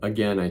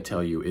Again, I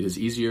tell you, it is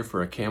easier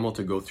for a camel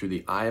to go through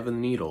the eye of a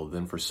needle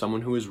than for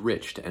someone who is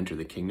rich to enter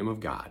the kingdom of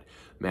God.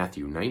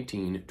 Matthew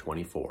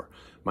 19:24.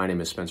 My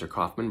name is Spencer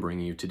Coffman,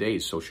 bringing you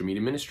today's Social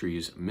Media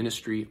Ministries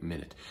Ministry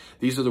Minute.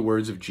 These are the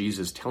words of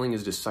Jesus telling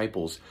his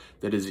disciples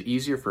that it is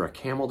easier for a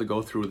camel to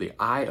go through the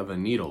eye of a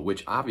needle,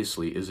 which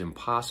obviously is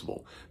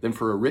impossible, than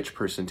for a rich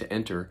person to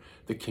enter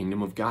the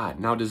kingdom of God.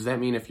 Now, does that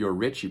mean if you're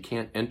rich, you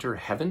can't enter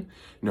heaven?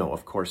 No,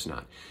 of course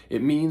not.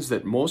 It means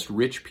that most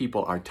rich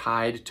people are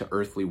tied to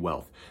earthly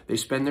wealth. They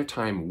spend their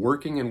time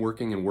working and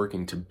working and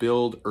working to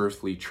build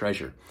earthly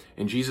treasure.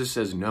 And Jesus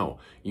says, no,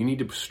 you need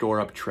to store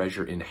up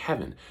treasure in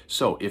heaven.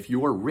 So if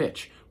you're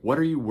rich, what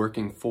are you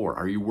working for?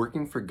 Are you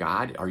working for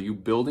God? Are you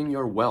building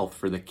your wealth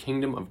for the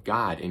kingdom of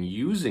God and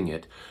using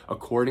it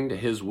according to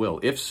his will?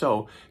 If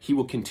so, he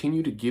will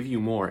continue to give you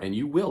more and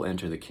you will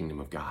enter the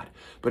kingdom of God.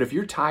 But if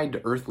you're tied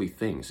to earthly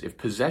things, if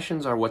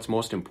possessions are what's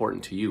most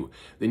important to you,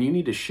 then you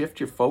need to shift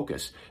your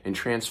focus and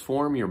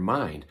transform your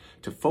mind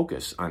to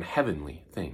focus on heavenly things.